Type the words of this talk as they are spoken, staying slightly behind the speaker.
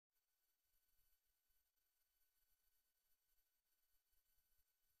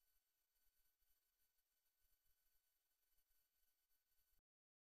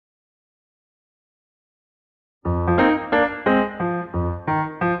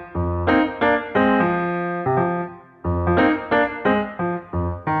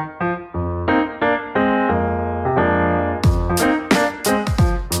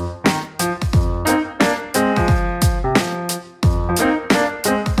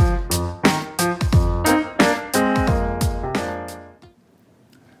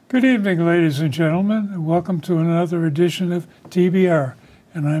Good evening, ladies and gentlemen, and welcome to another edition of TBR,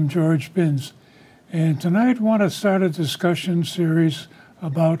 and I'm George Binns. And tonight I want to start a discussion series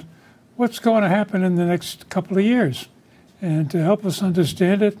about what's going to happen in the next couple of years. And to help us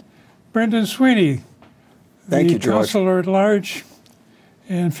understand it, Brendan Sweeney, Thank you, the George. Councilor at Large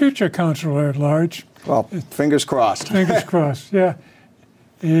and future Councilor at Large. Well, fingers crossed. Fingers crossed, yeah,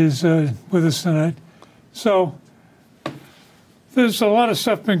 is with us tonight. So there's a lot of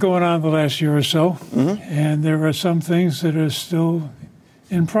stuff been going on the last year or so, and there are some things that are still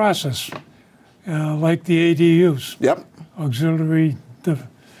in process, like the ADUs. Yep.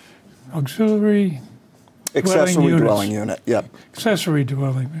 Accessory Dwelling unit. Yep. Accessory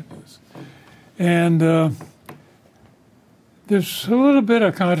dwelling units. And there's a little bit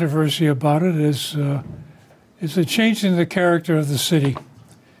of controversy about it. It's a change in the character of the city.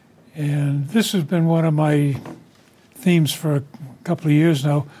 And this has been one of my themes for a couple of years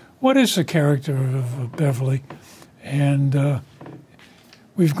now. What is the character of Beverly? And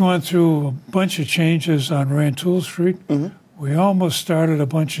we've gone through a bunch of changes on Rantoul Street. We almost started a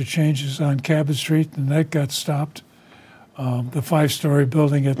bunch of changes on Cabot Street, and that got stopped. The 5-story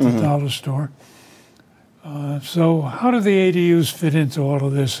building at the dollar store. So how do the ADUs fit into all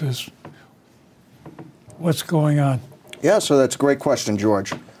of this? What's going on? Yeah, so that's a great question,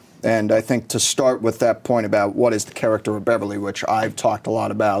 George. And I think to start with that point about what is the character of Beverly, which I've talked a lot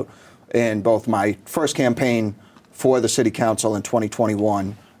about in both my first campaign for the City Council in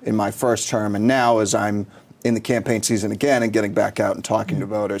 2021, in my first term, and now as I'm in the campaign season again and getting back out and talking to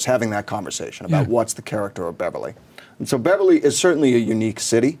voters, having that conversation about what's the character of Beverly. And so Beverly is certainly a unique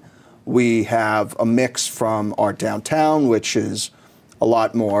city. We have a mix from our downtown, which is a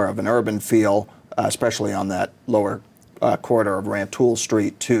lot more of an urban feel, especially on that lower corridor of Rantoul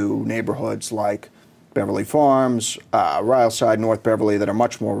Street, to neighborhoods like Beverly Farms, Ryleside, North Beverly, that are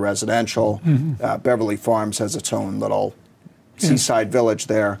much more residential. Beverly Farms has its own little seaside village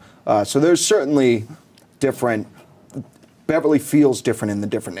there. So there's certainly different, Beverly feels different in the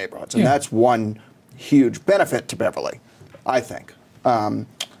different neighborhoods. And that's one huge benefit to Beverly, I think.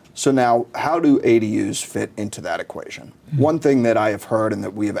 So now, how do ADUs fit into that equation? One thing that I have heard and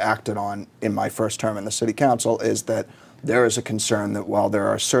that we have acted on in my first term in the City Council is that there is a concern that while there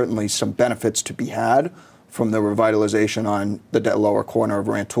are certainly some benefits to be had from the revitalization on the lower corner of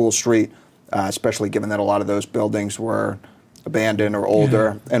Rantoul Street, especially given that a lot of those buildings were abandoned or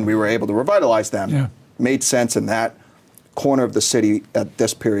older, and we were able to revitalize them, made sense in that corner of the city at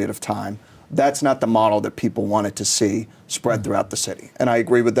this period of time. That's not the model that people wanted to see spread throughout the city. And I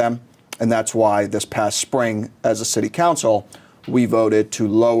agree with them. And that's why this past spring, as a city council, we voted to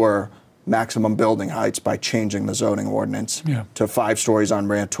lower maximum building heights by changing the zoning ordinance to 5 stories on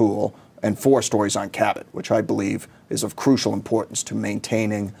Rantoul and 4 stories on Cabot, which I believe is of crucial importance to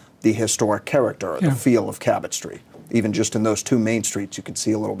maintaining the historic character or the feel of Cabot Street. Even just in those 2 main streets, you can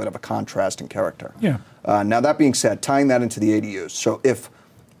see a little bit of a contrast in character. Now, that being said, tying that into the ADUs, so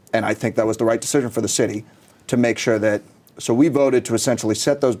and I think that was the right decision for the city to make sure that, so we voted to essentially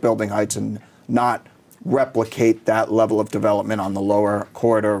set those building heights and not replicate that level of development on the lower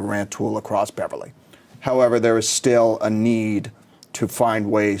corridor of Rantoul across Beverly. However, there is still a need to find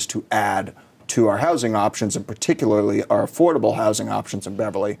ways to add to our housing options, and particularly our affordable housing options in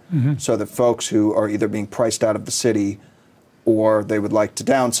Beverly, so that folks who are either being priced out of the city or they would like to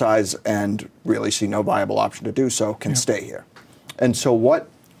downsize and really see no viable option to do so can stay here. And so what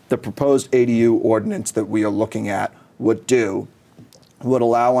the proposed ADU ordinance that we are looking at would do would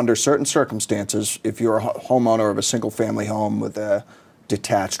allow, under certain circumstances, if you're a homeowner of a single-family home with a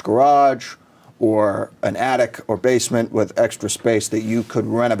detached garage or an attic or basement with extra space that you could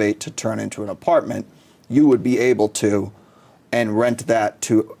renovate to turn into an apartment, you would be able to and rent that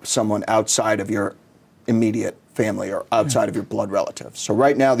to someone outside of your immediate family or outside of your blood relatives. So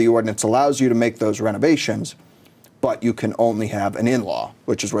right now the ordinance allows you to make those renovations, but you can only have an in-law,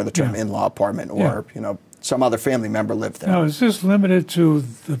 which is where the term in-law apartment or some other family member lived there. Now, is this limited to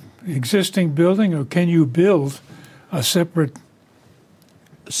the existing building, or can you build a separate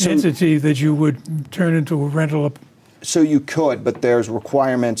entity that you would turn into a rental? So you could, but there's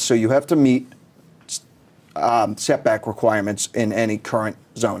requirements. So you have to meet setback requirements in any current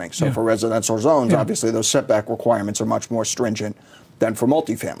zoning. So for residential zones, obviously those setback requirements are much more stringent than for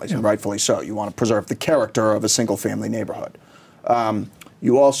multifamilies, and rightfully so. You want to preserve the character of a single-family neighborhood.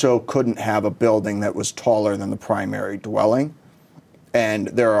 You also couldn't have a building that was taller than the primary dwelling, and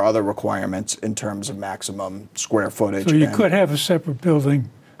there are other requirements in terms of maximum square footage. So you could have a separate building,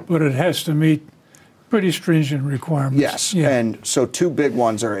 but it has to meet pretty stringent requirements. Yes, and so 2 big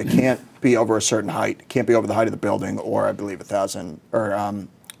ones are it can't be over a certain height, it can't be over the height of the building, or I believe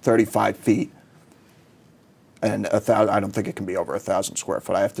 35 feet. And I don't think it can be over 1,000 square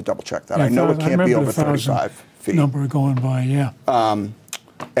foot. I have to double check that. Yeah, I know it can't be over 35 feet. Number going by, yeah.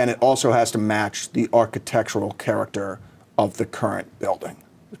 And it also has to match the architectural character of the current building,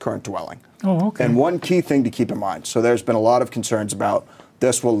 the current dwelling. Oh, okay. And one key thing to keep in mind, so there's been a lot of concerns about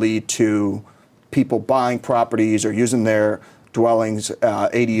this will lead to people buying properties or using their dwellings,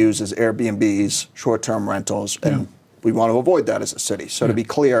 ADUs as Airbnbs, short-term rentals, and we want to avoid that as a city. So to be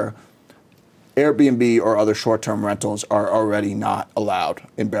clear, Airbnb or other short-term rentals are already not allowed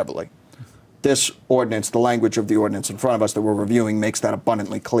in Beverly. This ordinance, the language of the ordinance in front of us that we're reviewing, makes that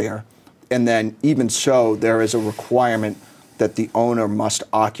abundantly clear. And then even so, there is a requirement that the owner must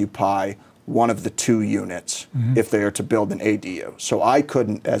occupy one of the 2 units if they are to build an ADU. So I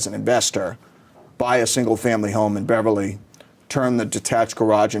couldn't, as an investor, buy a single-family home in Beverly, turn the detached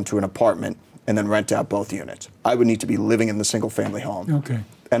garage into an apartment, and then rent out both units. I would need to be living in the single-family home. Okay.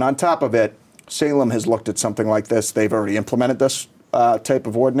 And on top of it, Salem has looked at something like this. They've already implemented this type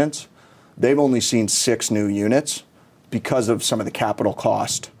of ordinance. They've only seen 6 new units because of some of the capital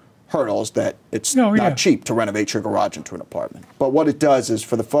cost hurdles that it's not cheap to renovate your garage into an apartment. But what it does is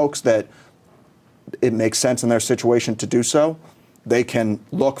for the folks that it makes sense in their situation to do so, they can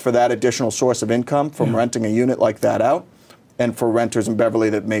look for that additional source of income from renting a unit like that out. And for renters in Beverly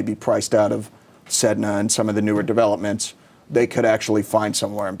that may be priced out of Sedna and some of the newer developments, they could actually find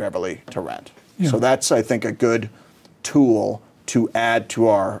somewhere in Beverly to rent. So that's, I think, a good tool to add to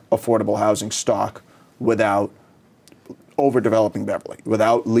our affordable housing stock without overdeveloping Beverly,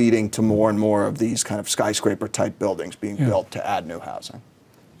 without leading to more and more of these kind of skyscraper-type buildings being built to add new housing.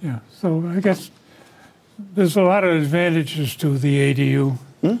 Yeah, so I guess there's a lot of advantages to the ADU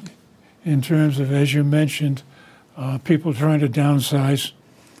in terms of, as you mentioned, people trying to downsize,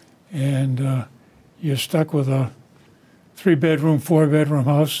 and you're stuck with a 3-bedroom, 4-bedroom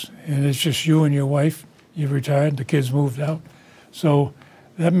house, and it's just you and your wife. You've retired, the kids moved out. So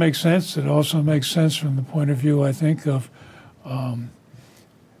that makes sense. It also makes sense from the point of view, I think, of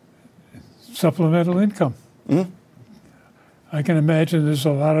supplemental income. I can imagine there's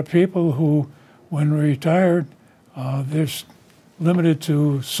a lot of people who, when retired, they're limited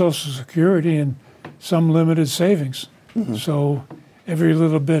to Social Security and some limited savings. So every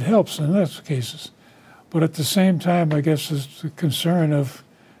little bit helps in those cases. But at the same time, I guess there's the concern of,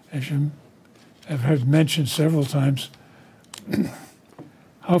 as you have heard mentioned several times,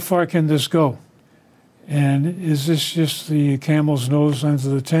 how far can this go? And is this just the camel's nose under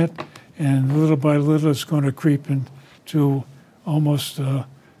the tent? And little by little, it's going to creep into almost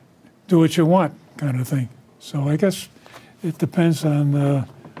do what you want kind of thing. So I guess it depends on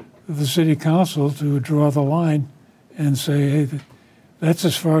the city council to draw the line and say, hey, that's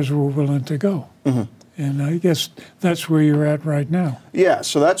as far as we're willing to go. And I guess that's where you're at right now. Yeah,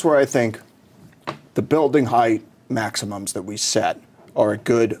 so that's where I think the building height maximums that we set are a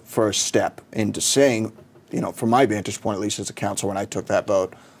good first step into saying, from my vantage point, at least as a council, when I took that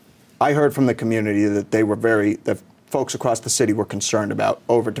vote, I heard from the community that that folks across the city were concerned about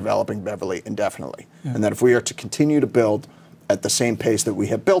overdeveloping Beverly indefinitely. And that if we are to continue to build at the same pace that we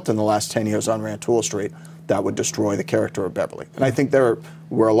have built in the last 10 years on Rantoul Street, that would destroy the character of Beverly. And I think there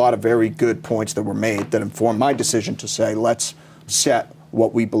were a lot of very good points that were made that informed my decision to say, let's set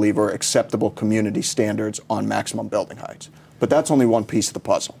what we believe are acceptable community standards on maximum building heights. But that's only one piece of the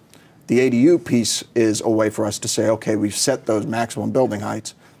puzzle. The ADU piece is a way for us to say, okay, we've set those maximum building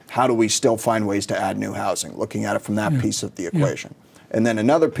heights. How do we still find ways to add new housing? Looking at it from that piece of the equation. And then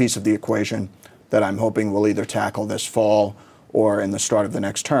another piece of the equation that I'm hoping we'll either tackle this fall or in the start of the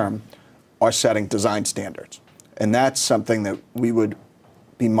next term are setting design standards. And that's something that we would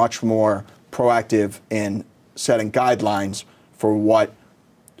be much more proactive in setting guidelines for what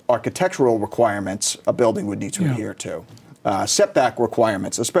architectural requirements a building would need to adhere to. Setback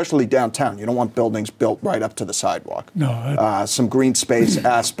requirements, especially downtown. You don't want buildings built right up to the sidewalk. No. Some green space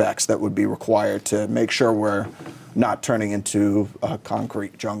aspects that would be required to make sure we're not turning into a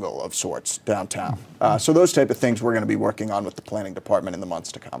concrete jungle of sorts downtown. So those type of things we're going to be working on with the planning department in the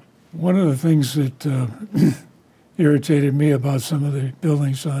months to come. One of the things that irritated me about some of the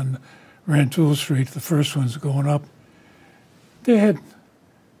buildings on Rantoul Street, the first ones going up, they had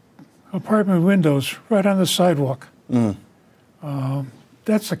apartment windows right on the sidewalk.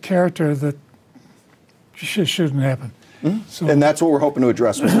 That's a character that shouldn't happen. So, and that's what we're hoping to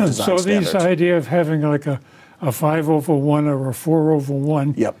address with the design standards. This idea of having like a 5/1 or a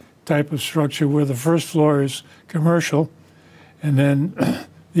 4/1 type of structure where the first floor is commercial and then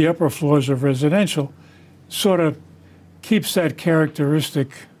the upper floors are residential sort of keeps that characteristic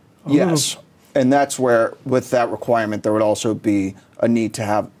a little And that's where, with that requirement, there would also be a need to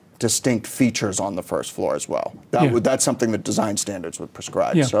have distinct features on the first floor as well. That's something that design standards would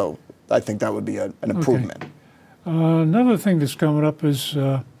prescribe. Yeah. So I think that would be an improvement. Okay. Another thing that's coming up is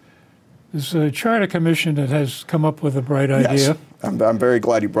there's a charter commission that has come up with a bright idea. Yes. I'm very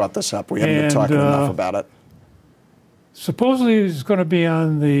glad you brought this up. We haven't been talking enough about it. Supposedly it's going to be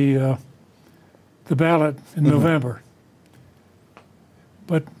on the ballot in November.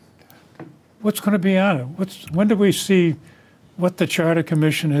 But what's going to be on it? When do we see what the Charter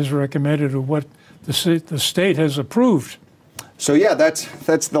Commission has recommended or what the state has approved? So yeah,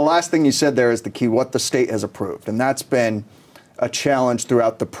 that's the last thing you said there is the key, what the state has approved. And that's been a challenge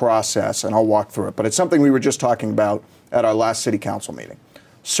throughout the process, and I'll walk through it. But it's something we were just talking about at our last city council meeting.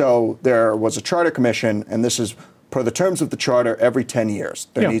 So there was a Charter Commission, and this is per the terms of the charter every 10 years.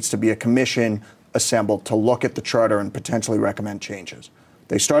 There needs to be a commission assembled to look at the charter and potentially recommend changes.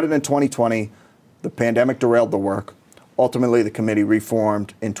 They started in 2020. The pandemic derailed the work. Ultimately, the committee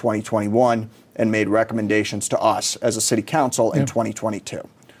reformed in 2021 and made recommendations to us as a city council in 2022.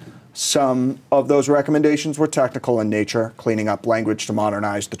 Some of those recommendations were technical in nature, cleaning up language to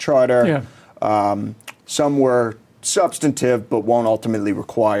modernize the charter. Some were substantive but won't ultimately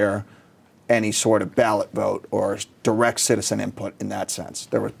require any sort of ballot vote or direct citizen input in that sense.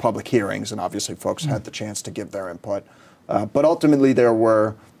 There were public hearings, and obviously folks had the chance to give their input. But ultimately, there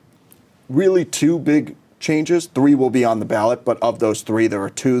were really two big changes. 3 will be on the ballot, but of those 3, there are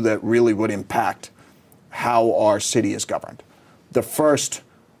 2 that really would impact how our city is governed. The first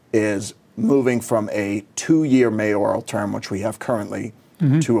is moving from a 2-year mayoral term, which we have currently,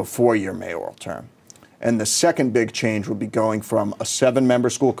 to a 4-year mayoral term. And the second big change would be going from a 7-member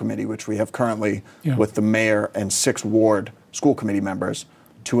school committee, which we have currently with the mayor and 6 ward school committee members,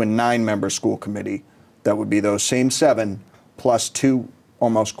 to a 9-member school committee that would be those same 7 plus 2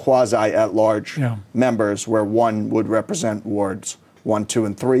 almost quasi-at-large members, where 1 would represent wards 1, 2,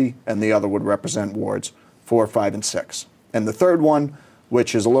 and 3, and the other would represent wards 4, 5, and 6. And the third one,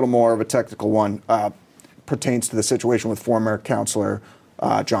 which is a little more of a technical one, pertains to the situation with former Councilor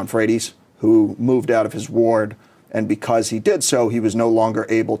John Frates, who moved out of his ward, and because he did so, he was no longer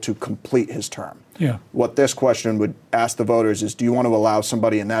able to complete his term. What this question would ask the voters is, do you want to allow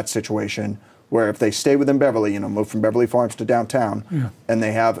somebody in that situation where if they stay within Beverly, move from Beverly Farms to downtown, and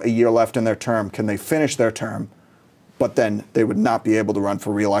they have a year left in their term, can they finish their term, but then they would not be able to run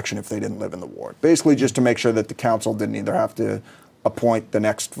for re-election if they didn't live in the ward? Basically just to make sure that the council didn't either have to appoint the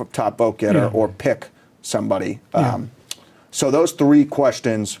next top vote getter or pick somebody. So those 3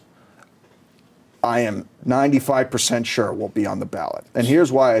 questions, I am 95% sure will be on the ballot. And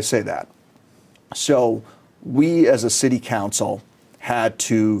here's why I say that. So we as a city council had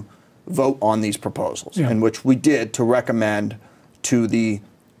to vote on these proposals, in which we did to recommend to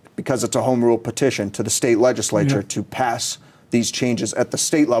because it's a home rule petition, to the state legislature to pass these changes at the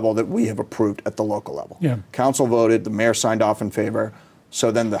state level that we have approved at the local level. Council voted, the mayor signed off in favor,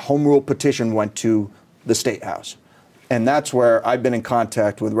 so then the home rule petition went to the State House. And that's where I've been in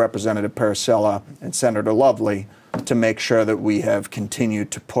contact with Representative Paracella and Senator Lovely to make sure that we have continued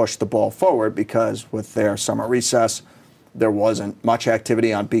to push the ball forward, because with their summer recess, there wasn't much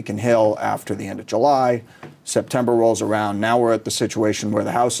activity on Beacon Hill after the end of July. September rolls around. Now we're at the situation where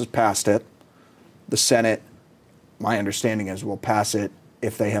the House has passed it. The Senate, my understanding is, will pass it,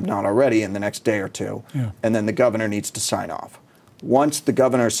 if they have not already, in the next day or 2. And then the governor needs to sign off. Once the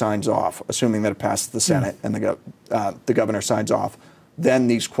governor signs off, assuming that it passes the Senate and the governor signs off, then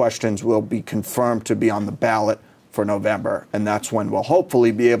these questions will be confirmed to be on the ballot for November. And that's when we'll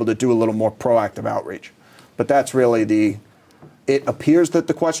hopefully be able to do a little more proactive outreach. But that's really it appears that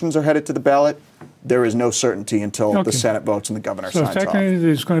the questions are headed to the ballot. There is no certainty until the Senate votes and the governor signs off. So technically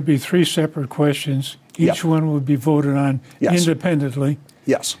there's going to be 3 separate questions. Each one would be voted on independently.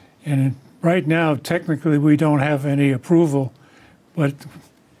 And right now, technically, we don't have any approval, but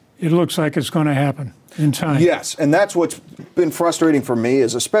it looks like it's going to happen in time. Yes, and that's what's been frustrating for me,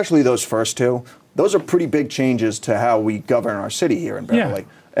 is especially those first 2. Those are pretty big changes to how we govern our city here in Beverly.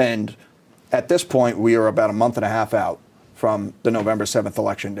 And at this point, we are about a month and a half out from the November 7th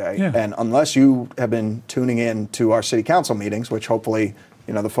election day. And unless you have been tuning in to our city council meetings, which hopefully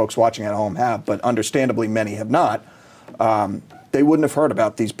the folks watching at home have, but understandably many have not, they wouldn't have heard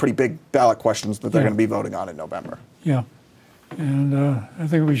about these pretty big ballot questions that they're going to be voting on in November. And I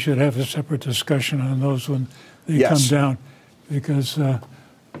think we should have a separate discussion on those when they come down, because the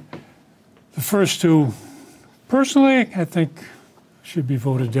first 2, personally, I think should be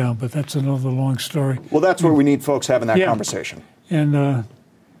voted down, but that's another long story. Well, that's where we need folks having that conversation. And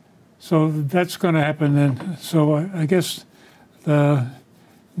so that's going to happen then. So I guess the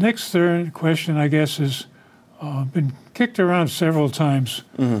next third question, I guess, is been kicked around several times.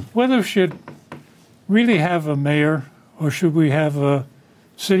 Whether we should really have a mayor or should we have a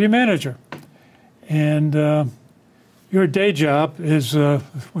city manager? And your day job is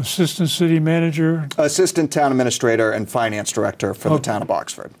assistant city manager? Assistant town administrator and finance director for the town of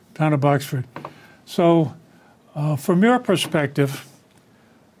Boxford. Town of Boxford. So from your perspective,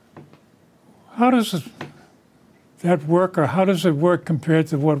 how does that work, or how does it work compared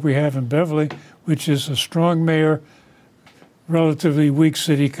to what we have in Beverly, which is a strong mayor, relatively weak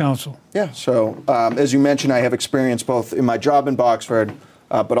city council? Yeah, so as you mentioned, I have experience both in my job in Boxford,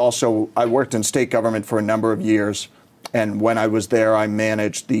 but also I worked in state government for a number of years. And when I was there, I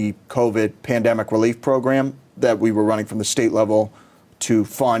managed the COVID pandemic relief program that we were running from the state level to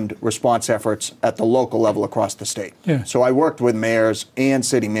fund response efforts at the local level across the state. Yeah. So I worked with mayors and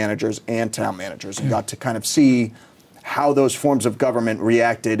city managers and town managers and got to kind of see how those forms of government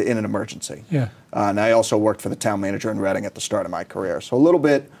reacted in an emergency. Yeah. And I also worked for the town manager in Reading at the start of my career. So a little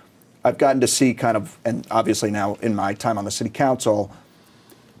bit, I've gotten to see kind of, and obviously now in my time on the city council,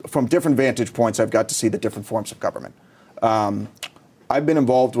 from different vantage points, I've got to see the different forms of government. I've been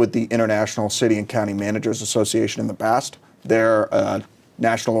involved with the International City and County Managers Association in the past. They're a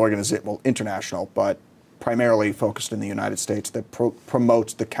national organization, well, international, but primarily focused in the United States, that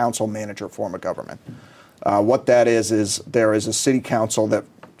promotes the council manager form of government. What that is there is a city council that,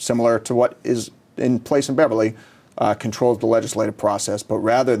 similar to what is in place in Beverly, controls the legislative process, but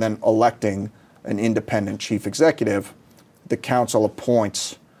rather than electing an independent chief executive, the council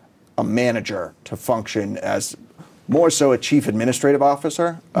appoints a manager to function as more so a chief administrative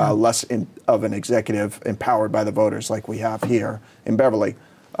officer, less of an executive empowered by the voters like we have here in Beverly.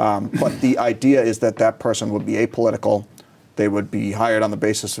 But the idea is that that person would be apolitical. They would be hired on the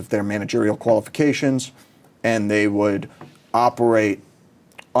basis of their managerial qualifications, and they would operate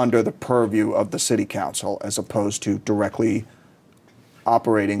under the purview of the city council as opposed to directly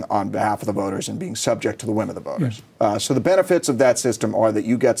operating on behalf of the voters and being subject to the whim of the voters. Yes. So the benefits of that system are that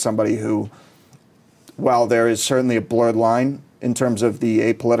you get somebody who, while there is certainly a blurred line in terms of the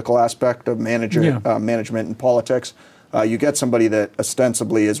apolitical aspect of management and politics, you get somebody that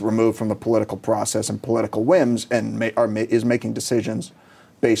ostensibly is removed from the political process and political whims and is making decisions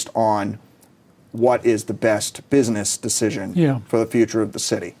based on what is the best business decision for the future of the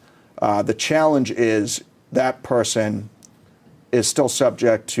city. The challenge is that person is still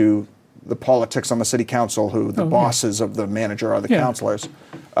subject to the politics on the city council, who the bosses of the manager are the councilors,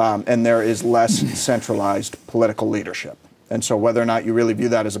 and there is less centralized political leadership. And so whether or not you really view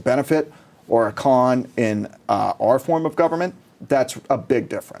that as a benefit or a con in our form of government, that's a big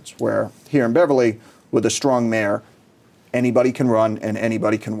difference. Where here in Beverly, with a strong mayor, anybody can run and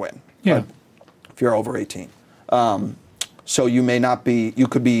anybody can win. Yeah. If you're over 18. So you may not be, you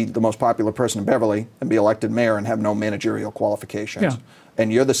could be the most popular person in Beverly and be elected mayor and have no managerial qualifications. Yeah.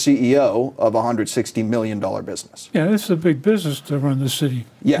 And you're the CEO of a $160 million business. Yeah, it's a big business to run the city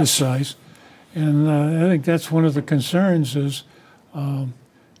this size. And I think that's one of the concerns is, are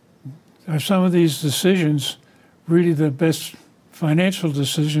some of these decisions really the best financial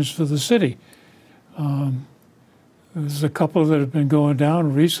decisions for the city? There's a couple that have been going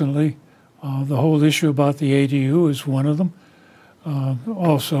down recently. The whole issue about the ADU is one of them.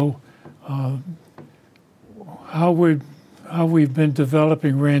 Also, how we've been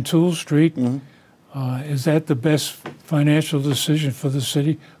developing Rantoul Street. Is that the best financial decision for the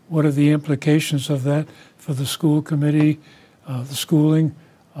city? What are the implications of that for the school committee, the schooling?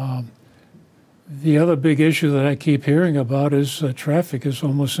 The other big issue that I keep hearing about is traffic is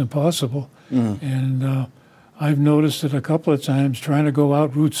almost impossible. And I've noticed it a couple of times trying to go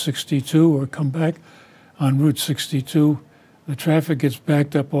out Route 62 or come back on Route 62. The traffic gets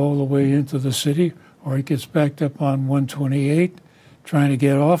backed up all the way into the city, or it gets backed up on 128, trying to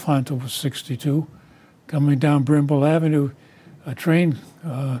get off onto 62. Coming down Brimble Avenue, a train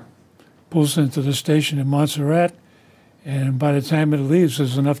pulls into the station in Montserrat, and by the time it leaves,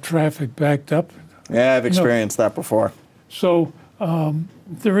 there's enough traffic backed up. Yeah, I've experienced that before. So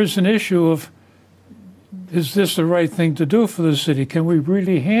there is an issue of, is this the right thing to do for the city? Can we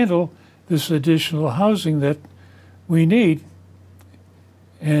really handle this additional housing that we need?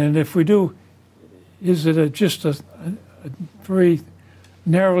 And if we do, is it just a very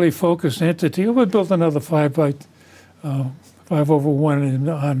narrowly focused entity? We'll build another 5/1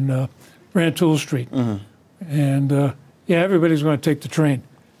 on Rantoul Street. And everybody's going to take the train.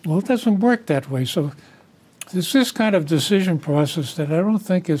 Well, it doesn't work that way. So there's this kind of decision process that I don't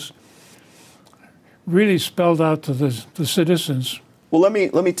think is really spelled out to the citizens. Well, let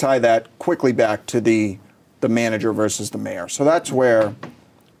me tie that quickly back to the manager versus the mayor. So that's where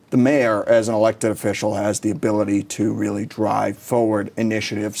The mayor, as an elected official, has the ability to really drive forward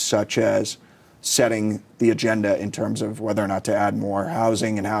initiatives such as setting the agenda in terms of whether or not to add more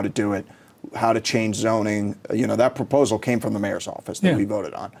housing and how to do it, how to change zoning. You know, that proposal came from the mayor's office that we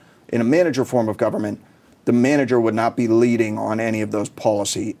voted on. In a manager form of government, the manager would not be leading on any of those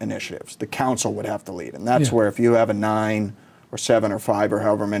policy initiatives. The council would have to lead. And that's where if you have a 9 or 7 or 5 or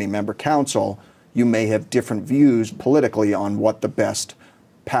however many member council, you may have different views politically on what the best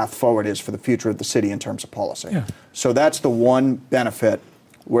path forward is for the future of the city in terms of policy. Yeah. So that's the one benefit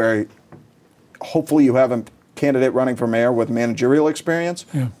where hopefully you have a candidate running for mayor with managerial experience,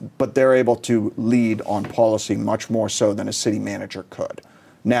 but they're able to lead on policy much more so than a city manager could.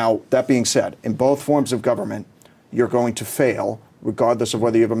 Now, that being said, in both forms of government, you're going to fail, regardless of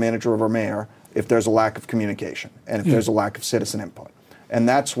whether you have a manager or a mayor, if there's a lack of communication and if there's a lack of citizen input. And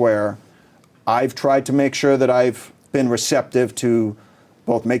that's where I've tried to make sure that I've been receptive to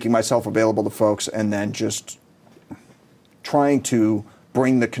both making myself available to folks and then just trying to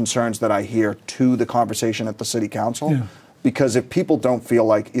bring the concerns that I hear to the conversation at the city council. Yeah. Because if people don't feel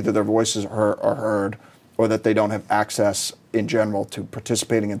like either their voices are heard or that they don't have access in general to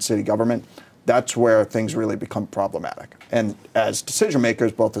participating in city government, that's where things really become problematic. And as decision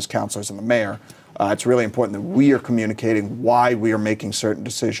makers, both as councilors and the mayor, it's really important that we are communicating why we are making certain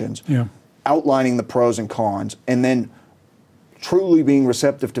decisions, outlining the pros and cons, and then truly being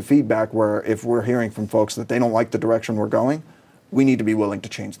receptive to feedback where if we're hearing from folks that they don't like the direction we're going, we need to be willing to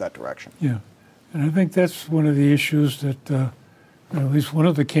change that direction. Yeah, and I think that's one of the issues that at least one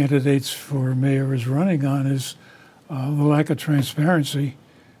of the candidates for mayor is running on is the lack of transparency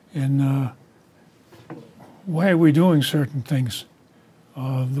in why are we doing certain things.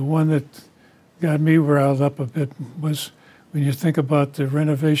 The one that got me riled up a bit was when you think about the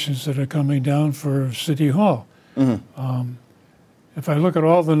renovations that are coming down for City Hall. Mm-hmm. If I look at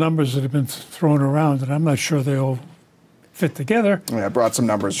all the numbers that have been thrown around, and I'm not sure they all fit together. Yeah, I brought some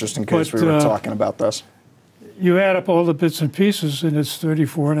numbers just in case we were talking about this. You add up all the bits and pieces, and it's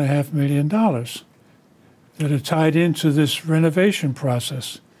 $34.5 million that are tied into this renovation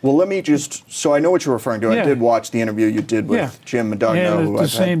process. Well, let me just, so I know what you're referring to. I did watch the interview you did with Jim Madugno. And at the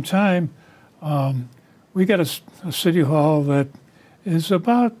same time, we got a city hall that is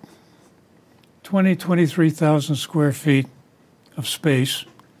about 23,000 square feet of space,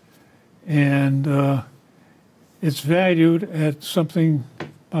 and it's valued at something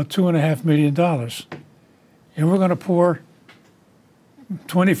about $2.5 million. And we're going to pour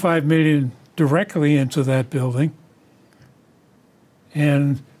 $25 million directly into that building.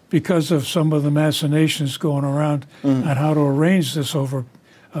 And because of some of the machinations going around on how to arrange this over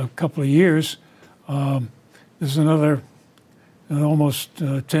a couple of years, there's another almost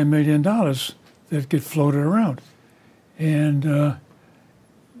 $10 million that get floated around. And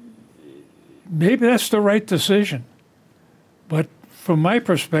maybe that's the right decision. But from my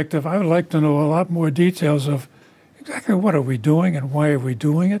perspective, I would like to know a lot more details of exactly what are we doing and why are we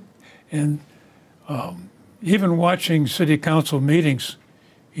doing it. And even watching city council meetings,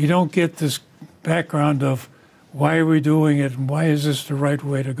 you don't get this background of why are we doing it and why is this the right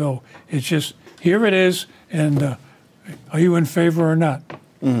way to go. It's just, here it is, and are you in favor or not?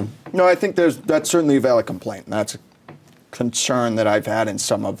 Mm-hmm. No, I think that's certainly a valid complaint. And that's a concern that I've had in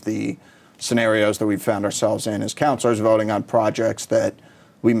some of the scenarios that we've found ourselves in as councilors voting on projects that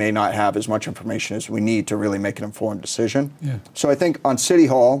we may not have as much information as we need to really make an informed decision. Yeah. So I think on City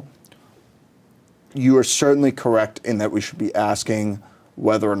Hall, you are certainly correct in that we should be asking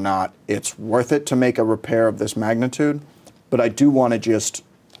whether or not it's worth it to make a repair of this magnitude. But I do want to just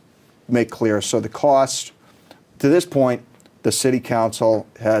make clear, so the cost, to this point, the City Council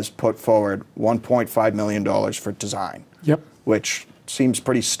has put forward $1.5 million for design. Yep. Which seems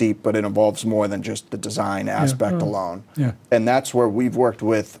pretty steep, but it involves more than just the design aspect alone. Yeah. And that's where we've worked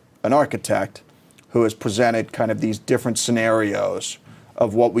with an architect who has presented kind of these different scenarios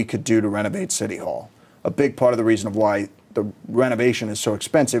of what we could do to renovate City Hall. A big part of the reason of why the renovation is so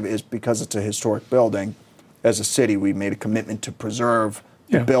expensive is because it's a historic building. As a city, we made a commitment to preserve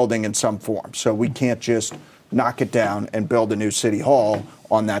the building in some form. So we can't just knock it down and build a new City Hall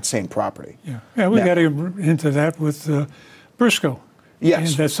on that same property. Yeah, we got into that with Briscoe. Yes.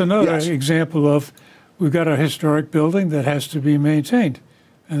 And that's another example of we've got a historic building that has to be maintained,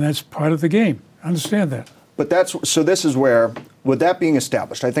 and that's part of the game. I understand that. But so this is where, with that being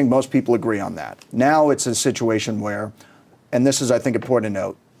established, I think most people agree on that. Now it's a situation where, and this is, I think, important to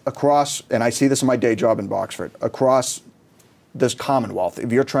note, across, and I see this in my day job in Boxford, across this Commonwealth,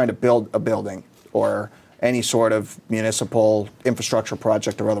 if you're trying to build a building or any sort of municipal infrastructure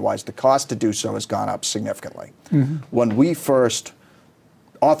project or otherwise, the cost to do so has gone up significantly. Mm-hmm. When we first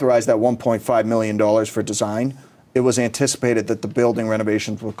authorized that $1.5 million for design, it was anticipated that the building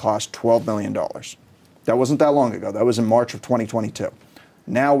renovations would cost $12 million. That wasn't that long ago. That was in March of 2022.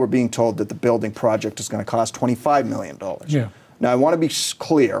 Now we're being told that the building project is going to cost $25 million. Yeah. Now, I want to be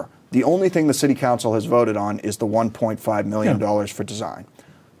clear. The only thing the City Council has voted on is the $1.5 million for design.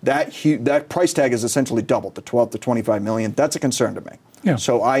 That price tag is essentially doubled, the 12 to 25 million. That's a concern to me. Yeah.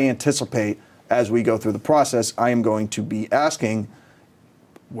 So I anticipate, as we go through the process, I am going to be asking,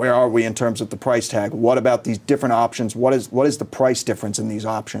 where are we in terms of the price tag? What about these different options? What is the price difference in these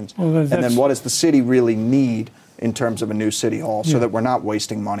options? Well, and then what does the city really need in terms of a new city hall, so that we're not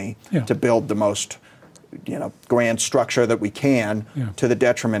wasting money to build the most, grand structure that we can to the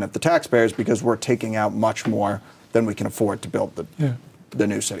detriment of the taxpayers, because we're taking out much more than we can afford to build the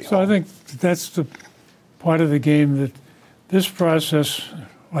new city hall. So I think that's the part of the game, that this process,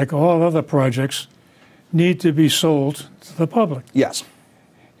 like all other projects, need to be sold to the public. Yes.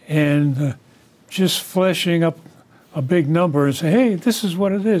 And just fleshing up a big number and say, hey, this is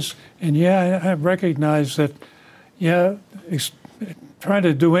what it is. And I recognize that, trying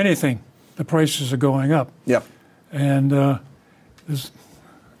to do anything, the prices are going up. Yep. And if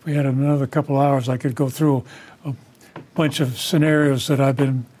we had another couple hours, I could go through a bunch of scenarios that I've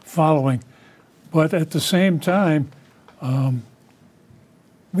been following. But at the same time,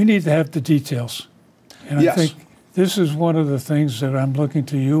 we need to have the details. And I think this is one of the things that I'm looking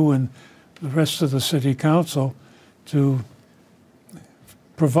to you and the rest of the City Council to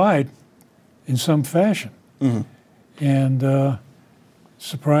provide in some fashion. Mm-hmm. And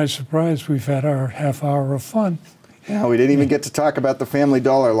surprise, surprise, we've had our half hour of fun. Yeah, we didn't even get to talk about the Family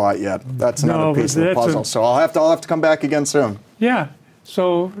Dollar lot yet. That's another piece of the puzzle. So I'll have to come back again soon. Yeah.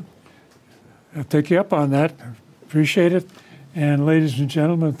 So I'll take you up on that. Appreciate it. And ladies and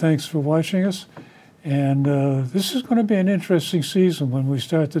gentlemen, thanks for watching us. And this is going to be an interesting season when we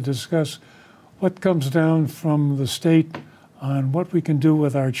start to discuss what comes down from the state on what we can do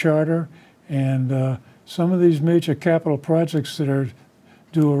with our charter and some of these major capital projects that are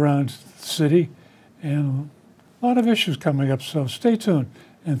due around the city, and a lot of issues coming up. So stay tuned,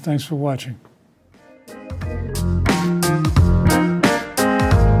 and thanks for watching.